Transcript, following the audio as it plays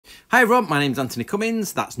Hi everyone, my name's Anthony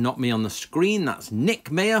Cummins. That's not me on the screen, that's Nick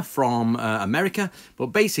Mayer from America.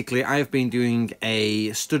 But basically I have been doing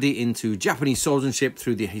a study into Japanese swordsmanship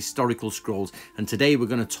through the historical scrolls, and today we're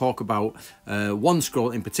going to talk about one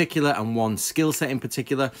scroll in particular and one skill set in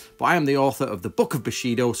particular. But I am the author of the Book of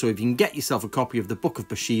Bushido, so if you can get yourself a copy of the Book of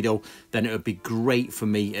Bushido, then it would be great for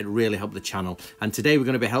me. It'd really help the channel. And today we're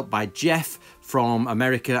going to be helped by Jeff from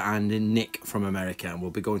America and Nick from America, and we'll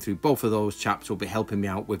be going through both of those chaps. Will be helping me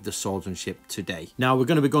out with the swordsmanship today. Now we're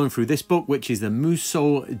going to be going through this book, which is the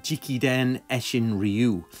Muso Jikiden Eshin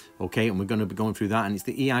Ryu. Okay, and we're going to be going through that, and it's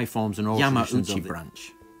the EI forms and all Yamauchi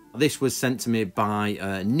branch. This was sent to me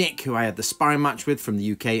by Nick, who I had the sparring match with from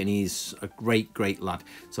the UK, and he's a great lad.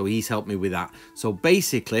 So he's helped me with that. So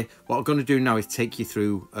basically, what I'm going to do now is take you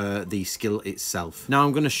through the skill itself. Now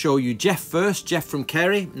I'm going to show you Jeff first, Jeff from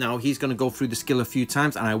Kerry. Now he's going to go through the skill a few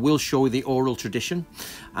times, and I will show you the oral tradition.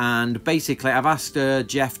 And basically, I've asked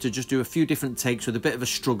Jeff to just do a few different takes with a bit of a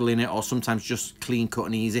struggle in it, or sometimes just clean cut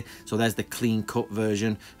and easy. So there's the clean cut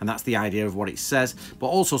version, and that's the idea of what it says. But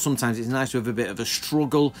also sometimes it's nice to have a bit of a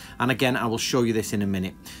struggle. And again, I will show you this in a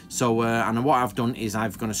minute. So, and what I've done is I'm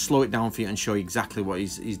going to slow it down for you and show you exactly what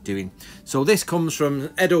he's doing. So this comes from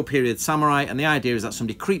Edo period samurai, and the idea is that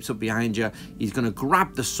somebody creeps up behind you. He's going to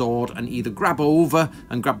grab the sword and either grab over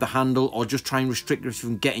and grab the handle, or just try and restrict you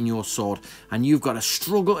from getting your sword. And you've got to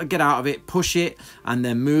struggle to get out of it, push it, and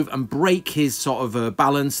then move and break his sort of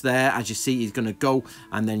balance there. As you see, he's going to go,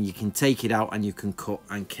 and then you can take it out and you can cut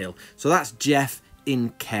and kill. So that's Jeff in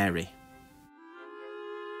Kerry.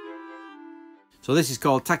 So this is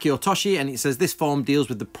called Takiotoshi, and it says this form deals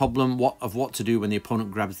with the problem of what to do when the opponent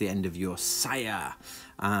grabs the end of your saya,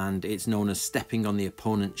 and it's known as stepping on the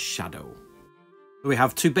opponent's shadow. We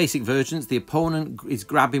have two basic versions. The opponent is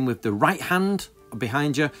grabbing with the right hand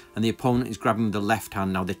behind you, and the opponent is grabbing with the left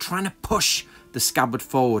hand. Now they're trying to push the scabbard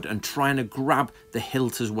forward and trying to grab the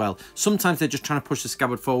hilt as well. Sometimes they're just trying to push the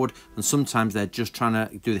scabbard forward, and sometimes they're just trying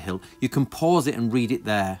to do the hilt. You can pause it and read it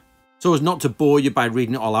there. So as not to bore you by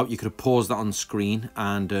reading it all out, you could have paused that on screen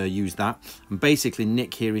and use that. And basically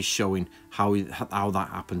Nick here is showing how that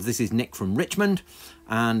happens. This is Nick from Richmond,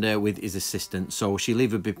 and with his assistant. So she'll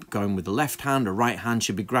either be going with the left hand or right hand.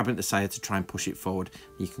 She'll be grabbing at the side to try and push it forward.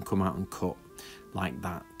 You can come out and cut like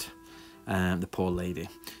that. The poor lady.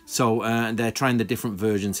 So they're trying the different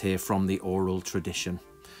versions here from the oral tradition.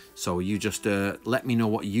 So you just let me know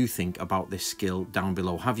what you think about this skill down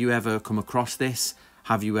below. Have you ever come across this?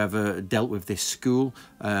 Have you ever dealt with this school?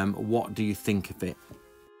 What do you think of it?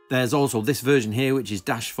 There's also this version here, which is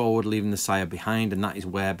dash forward, leaving the saya behind, and that is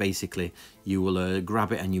where basically you will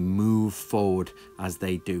grab it and you move forward as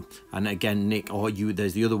they do. And again, Nick, or you,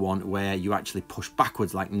 there's the other one where you actually push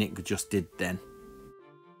backwards like Nick just did then.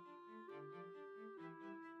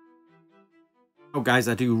 Oh guys,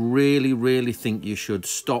 I do really think you should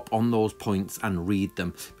stop on those points and read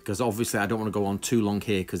them, because obviously I don't want to go on too long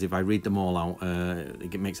here, because if I read them all out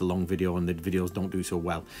it makes a long video and the videos don't do so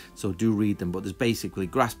well. So do read them. But there's basically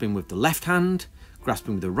grasping with the left hand,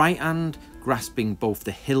 grasping with the right hand, grasping both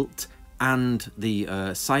the hilt and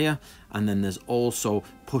the saya, and then there's also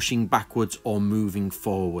pushing backwards or moving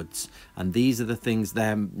forwards. And these are the things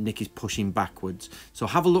there Nick is pushing backwards. So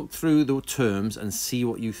have a look through the terms and see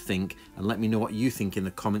what you think, and let me know what you think in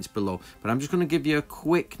the comments below. But I'm just going to give you a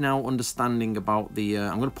quick now understanding about the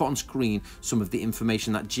I'm going to put on screen some of the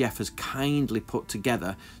information that Jeff has kindly put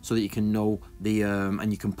together, so that you can know the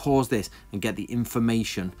and you can pause this and get the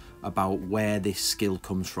information about where this skill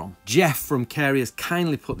comes from. Jeff from Kerry has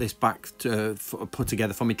kindly put this back to, put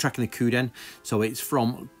together for me, tracking the Kuden. So it's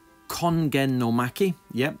from Kongen no Maki,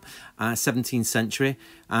 yep, 17th century.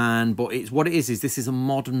 And but it's what it is this is a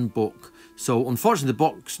modern book. So unfortunately the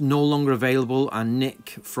book's no longer available, and Nick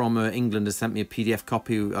from England has sent me a PDF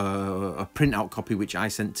copy, a printout copy, which I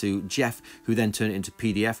sent to Jeff, who then turned it into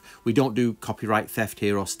PDF. We don't do copyright theft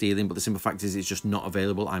here or stealing, but the simple fact is it's just not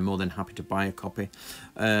available. I'm more than happy to buy a copy.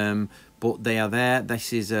 But they are there.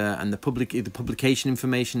 This is and the publication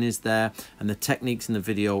information is there, and the techniques in the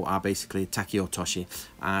video are basically Takiotoshi,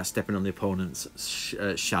 stepping on the opponent's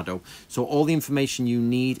shadow. So all the information you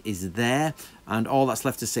need is there, and all that's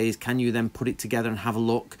left to say is, can you then put it together and have a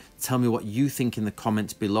look? Tell me what you think in the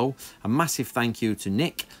comments below. A massive thank you to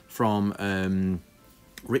Nick from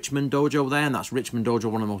Richmond Dojo there, and that's Richmond Dojo,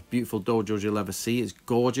 one of the most beautiful dojos you'll ever see. It's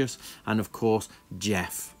gorgeous. And of course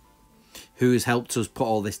Jeff, who's helped us put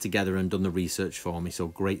all this together and done the research for me. So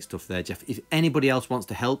great stuff there, Jeff. If anybody else wants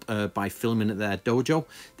to help by filming at their dojo,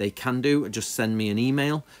 they can do. Just send me an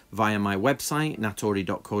email via my website,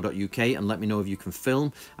 natori.co.uk, and let me know if you can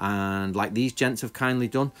film, and like these gents have kindly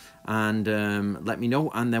done, and let me know,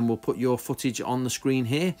 and then we'll put your footage on the screen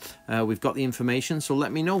here. We've got the information, so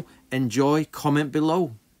let me know. Enjoy, comment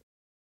below.